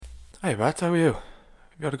Hey Matt, how are you?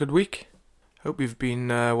 Have you had a good week? Hope you've been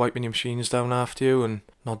wiping your machines down after you and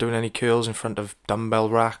not doing any curls in front of dumbbell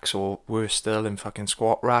racks or worse still in fucking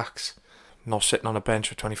squat racks. Not sitting on a bench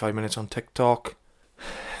for 25 minutes on TikTok.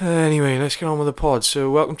 Anyway, let's get on with the pod. So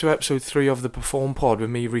welcome to episode 3 of the Perform Pod with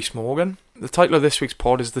me, Rhys Morgan. The title of this week's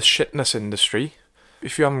pod is The Shitness Industry.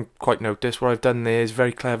 If you haven't quite noticed, what I've done there is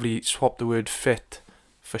very cleverly swapped the word fit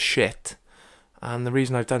for shit. And the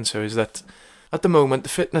reason I've done so is that at the moment, the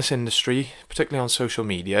fitness industry, particularly on social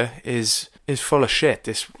media, is full of shit.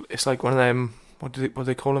 It's like one of them, what do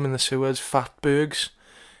they call them in the sewers? Fatbergs.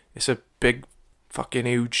 It's a big fucking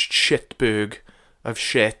huge shitberg of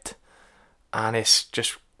shit, and it's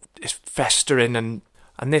festering, and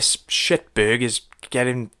this shitberg is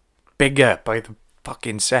getting bigger by the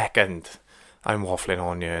fucking second. I'm waffling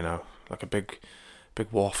on you know, like a big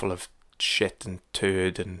waffle of shit and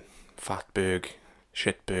turd and fatberg,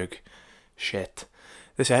 shitberg. Shit.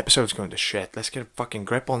 This episode's going to shit. Let's get a fucking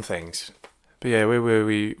grip on things. But yeah, where were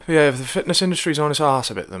we? But yeah, the fitness industry's on its arse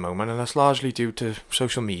a bit at the moment, and that's largely due to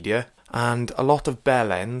social media and a lot of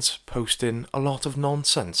bellends posting a lot of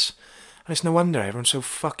nonsense. And it's no wonder everyone's so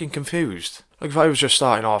fucking confused. Like, if I was just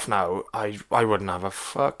starting off now, I wouldn't have a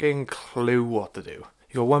fucking clue what to do.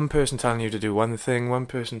 You got one person telling you to do one thing, one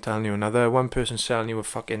person telling you another, one person selling you a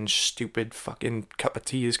fucking stupid fucking cup of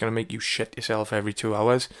tea that's going to make you shit yourself every 2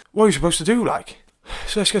 hours. What are you supposed to do, like?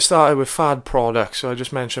 So let's get started with fad products. So I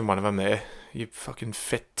just mentioned one of them there. You fucking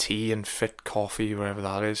fit tea and fit coffee, wherever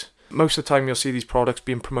that is. Most of the time you'll see these products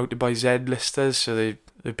being promoted by Z-listers, so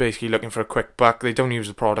they're basically looking for a quick buck. They don't use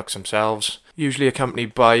the products themselves. Usually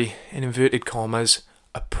accompanied by, in inverted commas,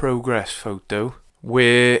 a progress photo,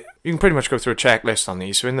 where you can pretty much go through a checklist on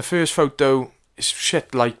these. So in the first photo, it's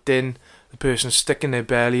shit lighting, the person's sticking their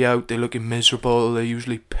belly out, they're looking miserable, they're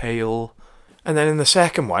usually pale. And then in the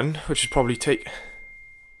second one, which is probably oh,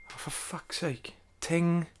 for fuck's sake,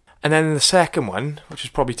 ting. And then in the second one, which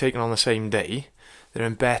is probably taken on the same day, they're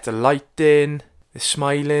in better lighting, they're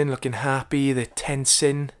smiling, looking happy, they're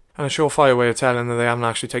tensing. And a surefire way of telling that they haven't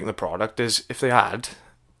actually taken the product is, if they had,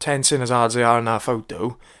 tensing as hard as they are in that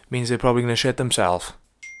photo means they're probably going to shit themselves.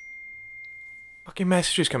 Fucking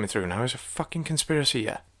messages coming through now. It's a fucking conspiracy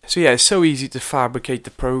here. So yeah, it's so easy to fabricate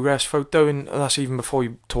the progress photo, and that's even before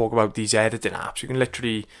you talk about these editing apps. You can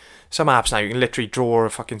literally, some apps now, you can literally draw a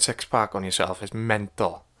fucking six-pack on yourself. It's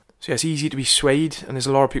mental. So yeah, it's easy to be swayed, and there's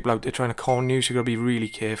a lot of people out there trying to con you, so you've got to be really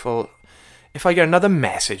careful. If I get another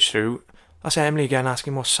message through, that's Emily again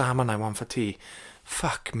asking what salmon I want for tea.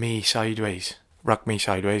 Fuck me sideways. Ruck Me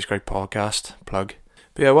Sideways, great podcast, plug.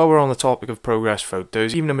 But yeah, while we're on the topic of progress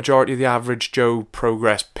photos, even the majority of the average Joe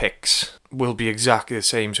progress pics will be exactly the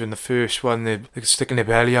same. So in the first one, they're sticking their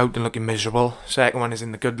belly out and looking miserable. Second one is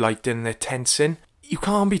in the good lighting, they're tensing. You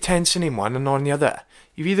can't be tensing in one and not in the other.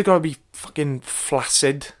 You've either got to be fucking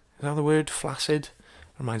flaccid. Is that the word? Flaccid?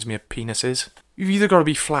 Reminds me of penises. You've either got to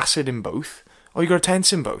be flaccid in both, or you've got to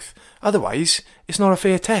tense in both. Otherwise, it's not a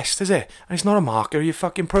fair test, is it? And it's not a marker of your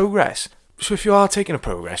fucking progress. So if you are taking a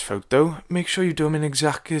progress photo, make sure you do them in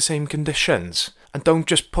exactly the same conditions. And don't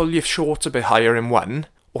just pull your shorts a bit higher in one,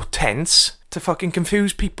 or tense, to fucking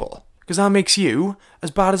confuse people. Because that makes you as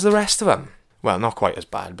bad as the rest of them. Well, not quite as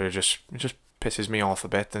bad, but it just pisses me off a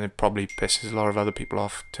bit, and it probably pisses a lot of other people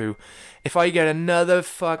off too. If I get another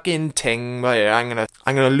fucking ting, I'm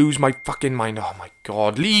gonna lose my fucking mind. Oh my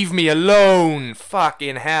god, leave me alone!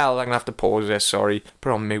 Fucking hell, I'm gonna have to pause this, sorry.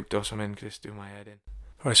 Put on mute or something, just do my head in.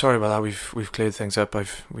 Alright, sorry about that, we've cleared things up,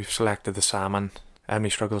 we've selected the salmon.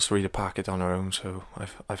 Emily struggles to read a packet on her own, so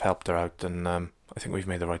I've helped her out, and I think we've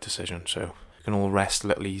made the right decision, so we can all rest a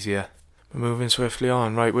little easier. We're moving swiftly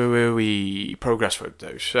on. Right, where were we? Progress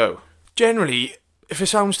photos. So, generally, if it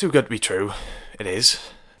sounds too good to be true, it is.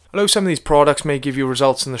 Although some of these products may give you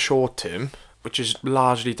results in the short term, which is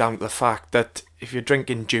largely down to the fact that if you're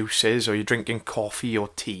drinking juices or you're drinking coffee or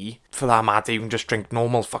tea, for that matter, you can just drink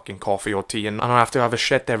normal fucking coffee or tea and not have to have a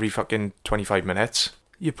shit every fucking 25 minutes.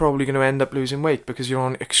 You're probably going to end up losing weight because you're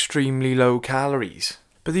on extremely low calories.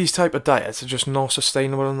 But these type of diets are just not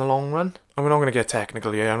sustainable in the long run. And we're not going to get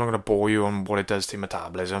technical here, I'm not going to bore you on what it does to your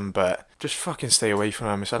metabolism, but just fucking stay away from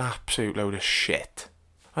them. It's an absolute load of shit.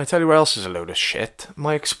 I tell you what else is a load of shit.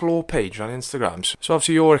 My Explore page on Instagram. So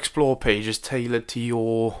obviously your Explore page is tailored to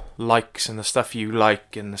your likes and the stuff you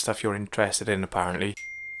like and the stuff you're interested in, apparently.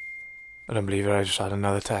 I don't believe it, I just had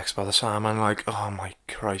another text by the salmon, like, oh my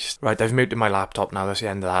Christ. Right, I've muted my laptop now, that's the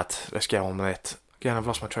end of that. Let's get on with it. Again, I've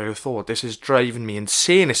lost my trail of thought. This is driving me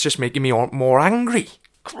insane. It's just making me more angry.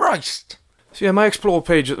 Christ! So yeah, my Explore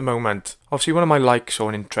page at the moment, obviously one of my likes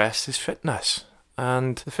or interests is fitness.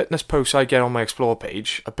 and the fitness posts I get on my Explore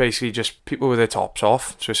page are basically just people with their tops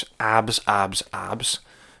off, so it's abs,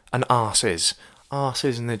 and arses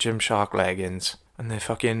in their Gymshark leggings, and they're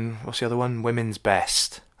fucking, what's the other one? Women's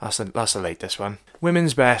Best. That's the latest one.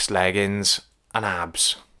 Women's Best leggings and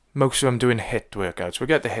abs. Most of them doing HIIT workouts. We'll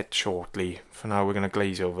get to HIIT shortly. For now, we're going to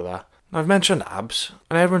glaze over that. Now, I've mentioned abs,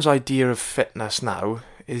 and everyone's idea of fitness now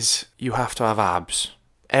is you have to have abs.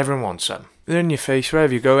 Everyone wants them. They're in your face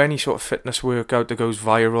wherever you go. Any sort of fitness workout that goes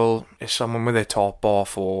viral is someone with their top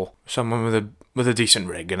off or someone with a decent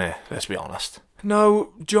rig in it, let's be honest. Now,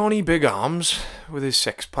 Johnny Big Arms, with his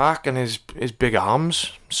six-pack and his big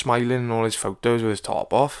arms, smiling in all his photos with his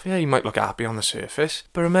top off, yeah, he might look happy on the surface.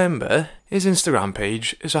 But remember, his Instagram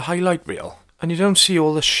page is a highlight reel, and you don't see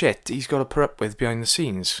all the shit he's got to put up with behind the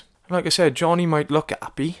scenes. Like I said, Johnny might look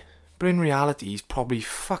happy, but in reality he's probably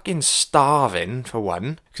fucking starving, for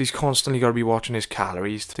one, because he's constantly got to be watching his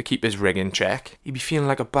calories to keep his rig in check. He'd be feeling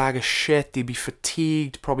like a bag of shit, he'd be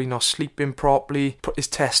fatigued, probably not sleeping properly, his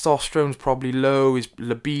testosterone's probably low, his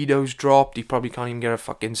libido's dropped, he probably can't even get a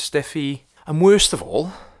fucking stiffy. And worst of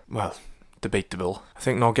all, well, debatable, I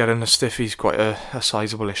think not getting a stiffy's quite a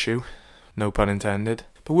sizable issue, no pun intended.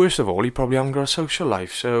 But worst of all, he probably hasn't got a social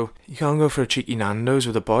life, so he can't go for a cheeky Nando's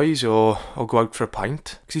with the boys or go out for a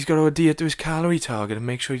pint, because he's got to adhere to his calorie target and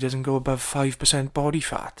make sure he doesn't go above 5% body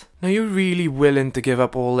fat. Now, you're really willing to give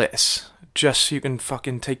up all this just so you can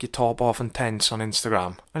fucking take your top off and tense on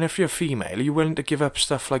Instagram? And if you're a female, are you willing to give up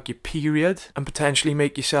stuff like your period and potentially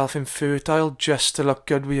make yourself infertile just to look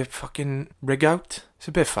good with your fucking rig out? It's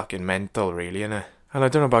a bit fucking mental, really, innit? And I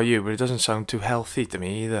don't know about you, but it doesn't sound too healthy to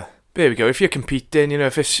me either. There we go. If you're competing,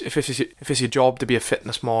 if it's your job to be a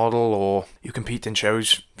fitness model or you compete in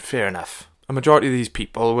shows, fair enough. A majority of these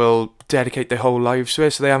people will dedicate their whole lives to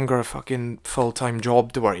it, so they haven't got a fucking full-time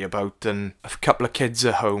job to worry about and a couple of kids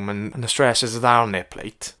at home and the stresses of that on their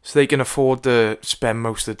plate, so they can afford to spend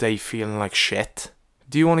most of the day feeling like shit.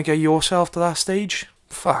 Do you want to get yourself to that stage?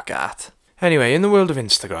 Fuck that. Anyway, in the world of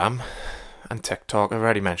Instagram and TikTok, I've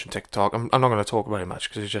already mentioned TikTok. I'm not going to talk about it much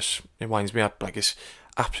because it winds me up. Like, it's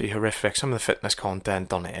absolutely horrific, some of the fitness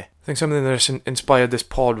content on here. I think something that inspired this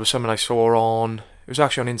pod was something I saw on, it was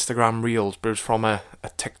actually on Instagram Reels, but it was from a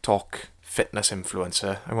TikTok fitness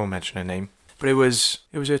influencer. I won't mention her name, but it was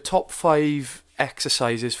her top 5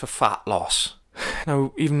 exercises for fat loss.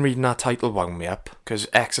 Now, even reading that title wound me up, because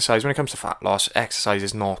exercise, when it comes to fat loss, exercise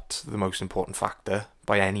is not the most important factor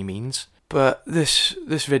by any means. But this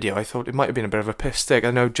video, I thought it might have been a bit of a piss stick.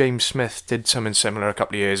 I know James Smith did something similar a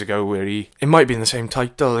couple of years ago where it might have been the same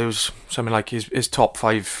title. It was something like his top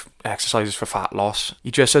 5 exercises for fat loss.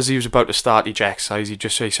 He just, as he was about to start each exercise, he'd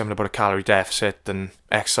just say something about a calorie deficit and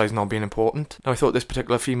exercise not being important. Now, I thought this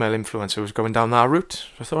particular female influencer was going down that route,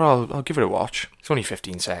 so I thought I'll give it a watch. It's only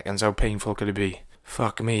 15 seconds. How painful could it be?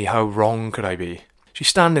 Fuck me, how wrong could I be? She's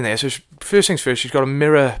standing there, so first things first, she's got a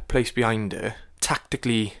mirror placed behind her,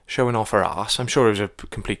 tactically showing off her ass. I'm sure it was a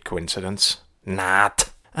complete coincidence. Not.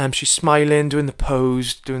 She's smiling, doing the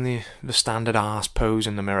pose, doing the standard ass pose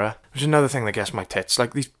in the mirror. Which is another thing that gets my tits.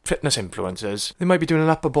 Like, these fitness influencers, they might be doing an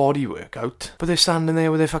upper body workout, but they're standing there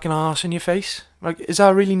with their fucking ass in your face. Like, is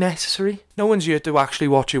that really necessary? No one's here to actually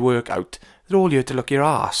watch your workout. They're all here to look your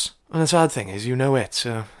ass. And the sad thing is, you know it,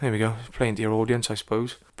 so there we go, playing to your audience, I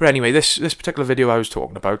suppose. But anyway, this particular video I was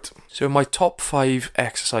talking about, so my top 5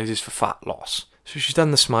 exercises for fat loss. So she's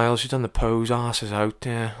done the smile, she's done the pose, arse is out,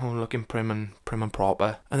 yeah, all looking prim and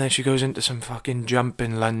proper. And then she goes into some fucking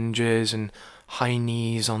jumping lunges and high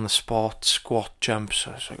knees on the spot, squat jumps.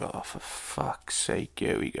 So it's like, oh, for fuck's sake,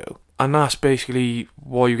 here we go. And that's basically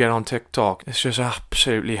what you get on TikTok. It's just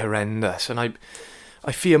absolutely horrendous. And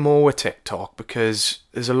I fear more with TikTok because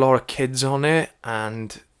there's a lot of kids on it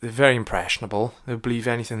and they're very impressionable. They'll believe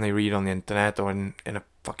anything they read on the internet or in a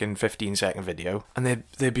fucking 15-second video. And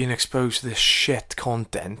they're being exposed to this shit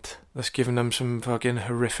content that's giving them some fucking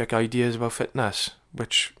horrific ideas about fitness,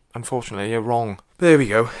 which unfortunately are wrong. But there we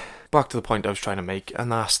go. Back to the point I was trying to make,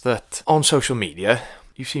 and that's that on social media,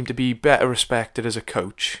 you seem to be better respected as a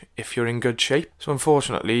coach if you're in good shape. So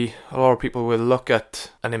unfortunately, a lot of people will look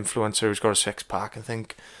at an influencer who's got a six-pack and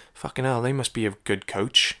think, fucking hell, they must be a good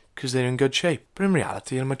coach because they're in good shape. But in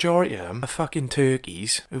reality, the majority of them are fucking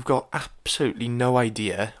turkeys who've got absolutely no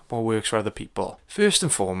idea what works for other people. First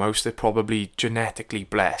and foremost, they're probably genetically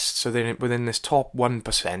blessed, so they're within this top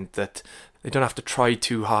 1% that they don't have to try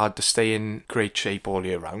too hard to stay in great shape all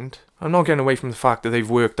year round. I'm not getting away from the fact that they've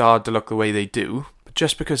worked hard to look the way they do, but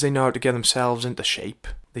just because they know how to get themselves into shape,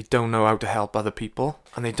 they don't know how to help other people,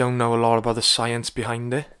 and they don't know a lot about the science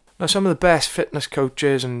behind it. Now, some of the best fitness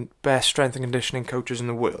coaches and best strength and conditioning coaches in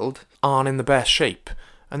the world aren't in the best shape,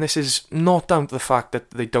 And this is not down to the fact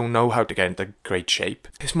that they don't know how to get into great shape.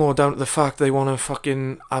 It's more down to the fact they want to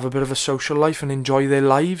fucking have a bit of a social life and enjoy their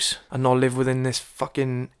lives and not live within this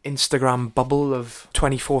fucking Instagram bubble of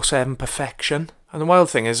 24/7 perfection. And the wild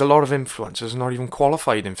thing is, a lot of influencers are not even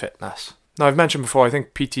qualified in fitness. Now, I've mentioned before, I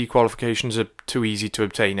think PT qualifications are too easy to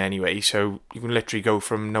obtain anyway, so you can literally go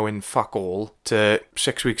from knowing fuck all to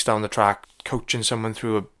 6 weeks down the track coaching someone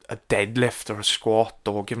through a deadlift or a squat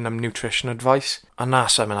or giving them nutrition advice. And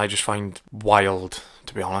that's something I just find wild,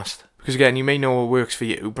 to be honest. Because again, you may know what works for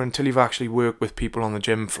you, but until you've actually worked with people on the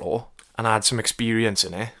gym floor and had some experience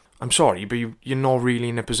in it, I'm sorry, but you're not really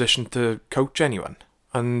in a position to coach anyone.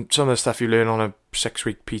 And some of the stuff you learn on a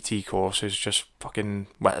 6-week PT course is just fucking,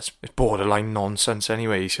 well, it's borderline nonsense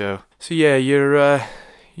anyway. So yeah,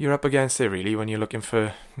 you're up against it really when you're looking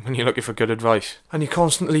for good advice, and you're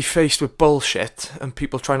constantly faced with bullshit and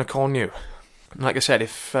people trying to con you. And like I said,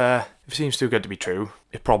 if it seems too good to be true,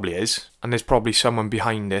 it probably is, and there's probably someone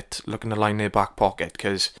behind it looking to line their back pocket,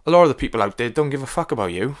 because a lot of the people out there don't give a fuck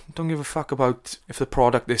about you, don't give a fuck about if the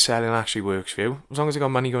product they're selling actually works for you. As long as they got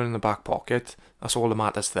money going in the back pocket, that's all that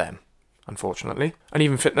matters to them, unfortunately. And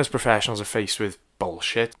even fitness professionals are faced with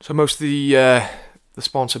bullshit. So most of the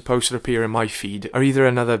sponsored posts that appear in my feed are either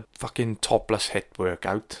another fucking topless hit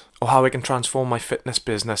workout, or how I can transform my fitness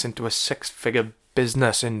business into a 6-figure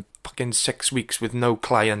business in fucking 6 weeks with no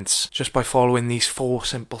clients, just by following these 4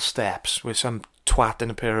 simple steps, with some twat in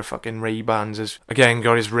a pair of fucking Ray-Bans has again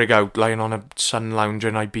got his rig out lying on a sun lounger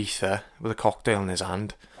in Ibiza with a cocktail in his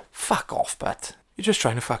hand. Fuck off, but you're just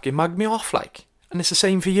trying to fucking mug me off, like. And it's the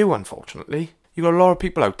same for you, unfortunately. You got a lot of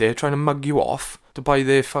people out there trying to mug you off to buy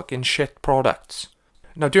their fucking shit products.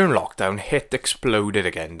 Now, during lockdown, HIIT exploded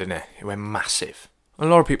again, didn't it? It went massive. And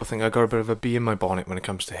a lot of people think I got a bit of a bee in my bonnet when it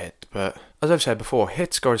comes to HIIT, but as I've said before,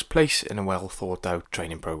 HIIT's got its place in a well thought out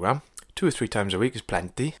training program. 2 or 3 times a week is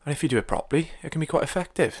plenty, and if you do it properly, it can be quite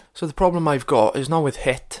effective. So the problem I've got is not with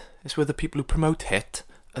HIIT, it's with the people who promote HIIT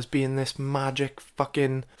as being this magic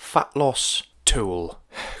fucking fat loss tool.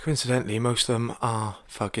 Coincidentally, most of them are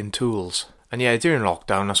fucking tools. And yeah, during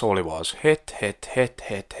lockdown, that's all it was.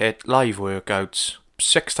 HIIT, live workouts,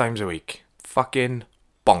 6 times a week. Fucking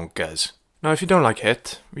bonkers. Now, if you don't like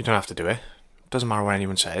HIIT, you don't have to do it. Doesn't matter what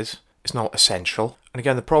anyone says. It's not essential. And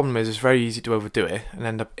again, the problem is it's very easy to overdo it and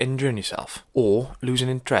end up injuring yourself or losing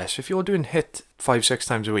interest. If you're doing HIIT 5-6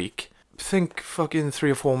 times a week, think fucking 3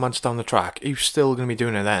 or 4 months down the track, are you still going to be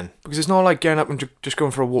doing it then? Because it's not like getting up and just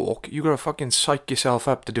going for a walk. You got to fucking psych yourself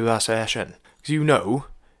up to do that session. Because you know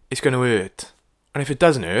it's going to hurt. And if it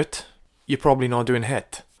doesn't hurt, you're probably not doing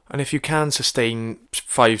HIIT. And if you can sustain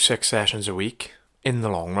 5-6 sessions a week in the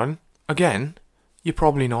long run, again, you're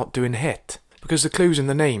probably not doing HIIT. Because the clue's in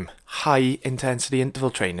the name. High intensity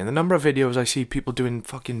interval training. The number of videos I see people doing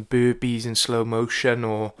fucking burpees in slow motion,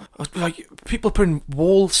 or like people putting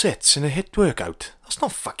wall sits in a HIIT workout. That's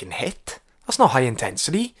not fucking HIIT. That's not high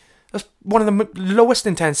intensity. That's one of the lowest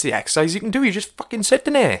intensity exercises you can do. You're just fucking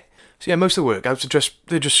sitting there. So yeah, most of the workouts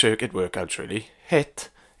they're just circuit workouts really. HIIT.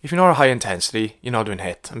 If you're not a high intensity, you're not doing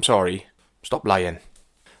HIIT. I'm sorry. Stop lying.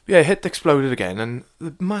 But yeah, HIIT exploded again, and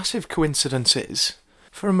the massive coincidence is,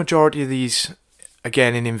 for a majority of these,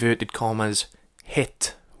 again in inverted commas,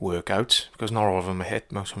 HIIT workouts, because not all of them are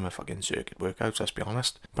HIIT, most of them are fucking circuit workouts, let's be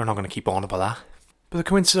honest. But I'm not going to keep on about that. But the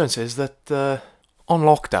coincidence is that on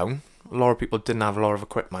lockdown, a lot of people didn't have a lot of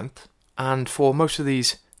equipment, and for most of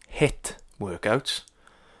these HIIT workouts,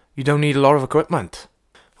 you don't need a lot of equipment.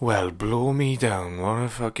 Well, blow me down, what a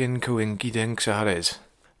fucking coinky-dinks that is.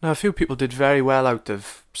 Now, a few people did very well out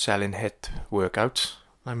of selling HIIT workouts.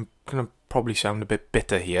 I'm going to probably sound a bit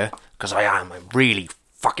bitter here, because I'm really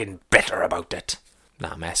fucking bitter about it.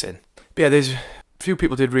 Nah, messing. But yeah, there's a few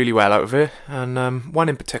people did really well out of it, and one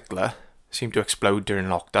in particular seemed to explode during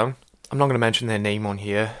lockdown. I'm not going to mention their name on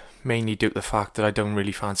here, mainly due to the fact that I don't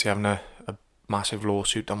really fancy having a massive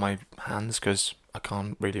lawsuit on my hands, because I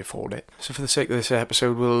can't really afford it. So for the sake of this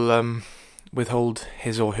episode, we'll withhold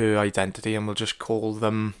his or her identity, and we'll just call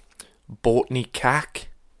them Bortney Cack.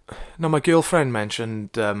 Now, my girlfriend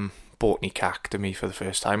mentioned Bortney Cack to me for the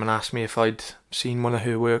first time and asked me if I'd seen one of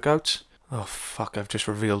her workouts. Oh fuck, I've just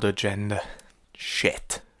revealed her gender.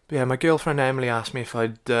 Shit. But yeah, my girlfriend Emily asked me if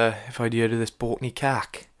I'd heard of this Bortney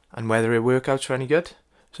Cack and whether her workouts were any good.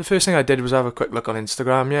 So the first thing I did was have a quick look on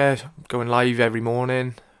Instagram. Yeah, going live every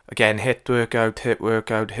morning. Again, HIIT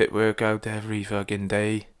workout every fucking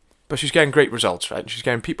day. But she's getting great results, right? She's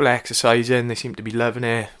getting people exercising, they seem to be loving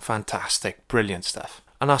it. Fantastic, brilliant stuff.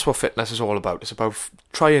 And that's what fitness is all about. It's about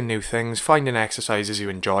trying new things, finding exercises you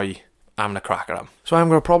enjoy, having a crack at them. So I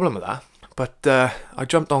haven't got a problem with that. But I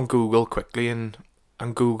jumped on Google quickly and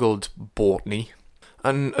Googled Bortney.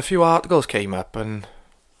 and a few articles came up, and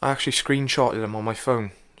I actually screenshotted them on my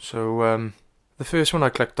phone. So the first one I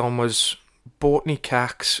clicked on was Botany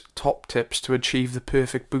Cac's top tips to achieve the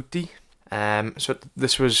perfect booty. So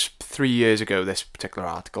this was 3 years ago, this particular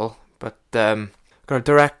article, but got a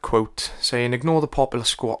direct quote saying, "Ignore the popular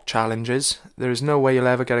squat challenges. There is no way you'll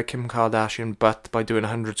ever get a Kim Kardashian butt by doing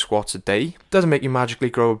 100 squats a day. Doesn't make you magically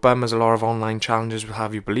grow a bum as a lot of online challenges will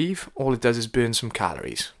have you believe. All it does is burn some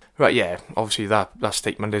calories." Right, yeah, obviously that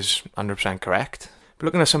statement is 100% correct. But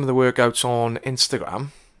looking at some of the workouts on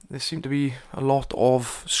Instagram, there seem to be a lot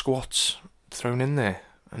of squats thrown in there,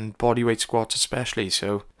 and bodyweight squats especially.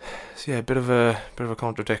 So yeah, a bit of a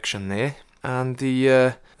contradiction there. And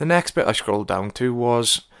the next bit I scrolled down to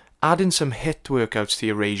was adding some HIIT workouts to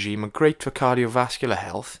your regime are great for cardiovascular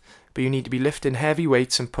health, but you need to be lifting heavy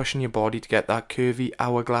weights and pushing your body to get that curvy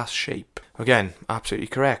hourglass shape. Again, absolutely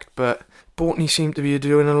correct. But Botany seemed to be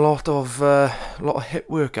doing a lot of HIIT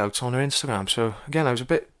workouts on her Instagram. So again, I was a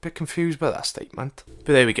bit confused by that statement.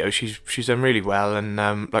 But there we go. She's done really well, and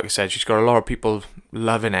like I said, she's got a lot of people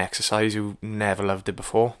loving exercise who never loved it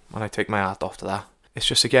before, and I take my hat off to that. It's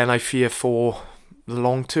just, again, I fear for the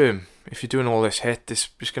long term. If you're doing all this HIIT, it's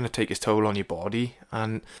just going to take its toll on your body,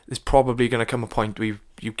 and there's probably going to come a point where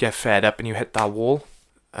you get fed up and you hit that wall.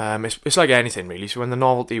 It's like anything really. So when the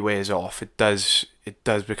novelty wears off, it does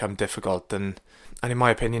become difficult, and in my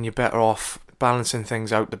opinion, you're better off balancing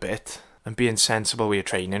things out a bit and being sensible with your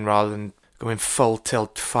training rather than going full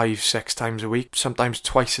tilt 5-6 times a week, sometimes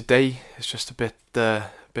twice a day. It's just a bit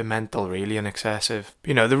mental really, and excessive.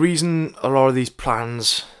 You know, the reason a lot of these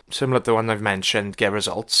plans, similar to the one I've mentioned, get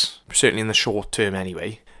results, certainly in the short term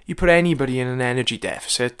anyway, you put anybody in an energy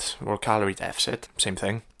deficit or a calorie deficit, same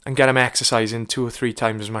thing, and get them exercising 2 or 3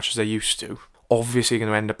 times as much as they used to, obviously you're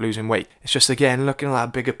going to end up losing weight. It's just, again, looking at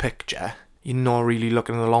that bigger picture, you're not really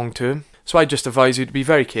looking at the long term. So I just advise you to be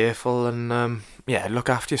very careful and look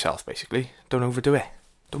after yourself basically. Don't overdo it.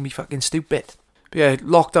 Don't be fucking stupid. But yeah,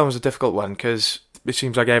 lockdown was a difficult one because it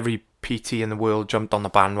seems like every PT in the world jumped on the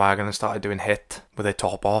bandwagon and started doing HIIT with their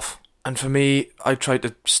top off. And for me, I tried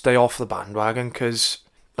to stay off the bandwagon because,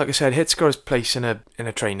 like I said, HIIT's got its place in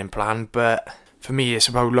a training plan, but for me it's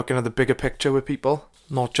about looking at the bigger picture with people,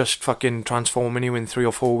 not just fucking transforming you in 3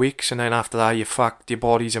 or 4 weeks and then after that you're fucked, your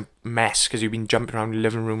body's a mess because you've been jumping around your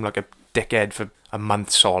living room like a dickhead for a month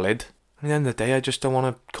solid. At the end of the day, I just don't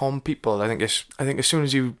want to con people. I think as soon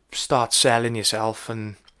as you start selling yourself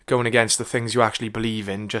and going against the things you actually believe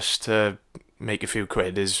in just to make a few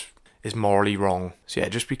quid is morally wrong. So yeah,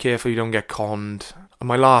 just be careful you don't get conned. And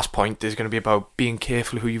my last point is going to be about being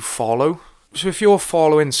careful who you follow. So if you're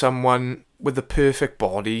following someone with the perfect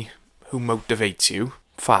body who motivates you,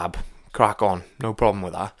 fab, crack on, no problem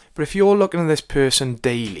with that. But if you're looking at this person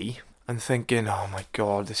daily and thinking, oh my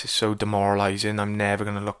god, this is so demoralising, I'm never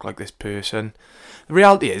going to look like this person, the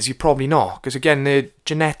reality is you're probably not, because again, they're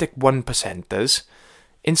genetic 1%ers.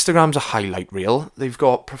 Instagram's a highlight reel. They've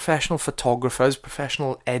got professional photographers,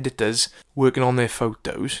 professional editors working on their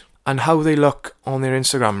photos, and how they look on their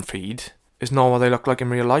Instagram feed is not what they look like in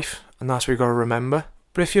real life, and that's what you've got to remember.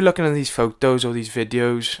 But if you're looking at these photos or these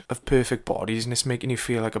videos of perfect bodies and it's making you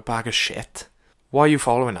feel like a bag of shit, why are you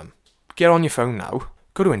following them? Get on your phone now,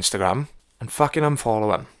 go to Instagram, and fucking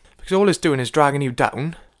unfollow them. Because all it's doing is dragging you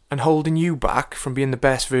down and holding you back from being the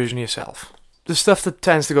best version of yourself. The stuff that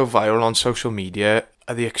tends to go viral on social media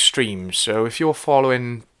are the extremes. So if you're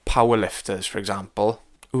following powerlifters, for example,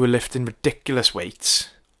 who are lifting ridiculous weights,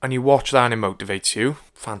 and you watch that and it motivates you,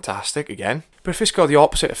 fantastic again. But if it's got the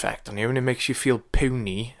opposite effect on you and it makes you feel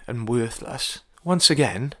puny and worthless, once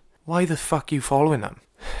again, why the fuck are you following them?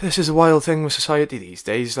 This is a wild thing with society these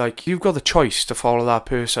days. Like, you've got the choice to follow that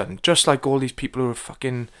person, just like all these people who are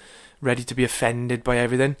fucking ready to be offended by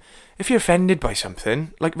everything. If you're offended by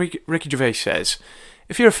something, like Ricky Gervais says,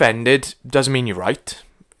 if you're offended, doesn't mean you're right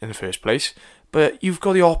in the first place, but you've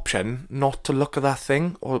got the option not to look at that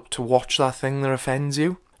thing or to watch that thing that offends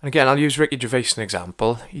you. And again, I'll use Ricky Gervais as an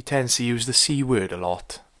example. He tends to use the C word a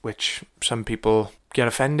lot, which some people get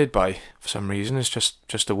offended by for some reason. It's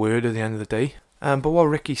just a word at the end of the day. But what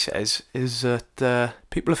Ricky says is that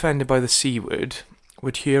people offended by the C word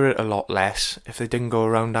would hear it a lot less if they didn't go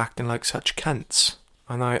around acting like such cunts.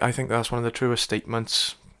 And I think that's one of the truest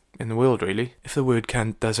statements in the world, really. If the word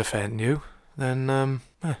cunt does offend you, then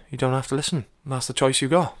you don't have to listen. That's the choice you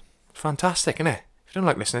got. It's fantastic, isn't it? If you don't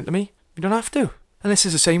like listening to me, you don't have to. And this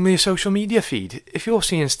is the same with your social media feed. If you're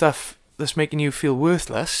seeing stuff that's making you feel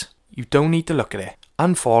worthless, you don't need to look at it.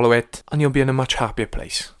 Unfollow it, and you'll be in a much happier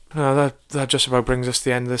place. Now, that just about brings us to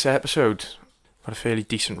the end of this episode. Got a fairly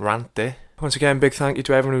decent rant there. Once again, big thank you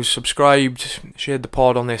to everyone who's subscribed, shared the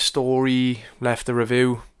pod on their story, left a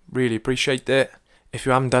review. Really appreciate it. If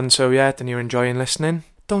you haven't done so yet and you're enjoying listening,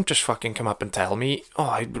 don't just fucking come up and tell me, oh,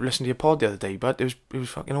 I listened to your pod the other day, but it was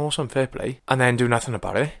fucking awesome, fair play, and then do nothing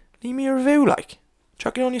about it. Leave me a review, like.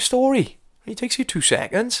 Chuck it on your story. It takes you 2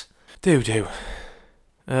 seconds. Do.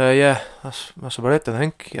 Yeah, that's about it, I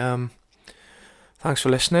think. Thanks for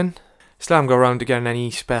listening. Still haven't got around to getting any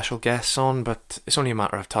special guests on, but it's only a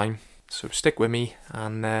matter of time. So stick with me,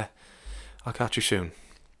 and I'll catch you soon.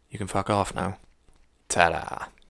 You can fuck off now. Ta-da.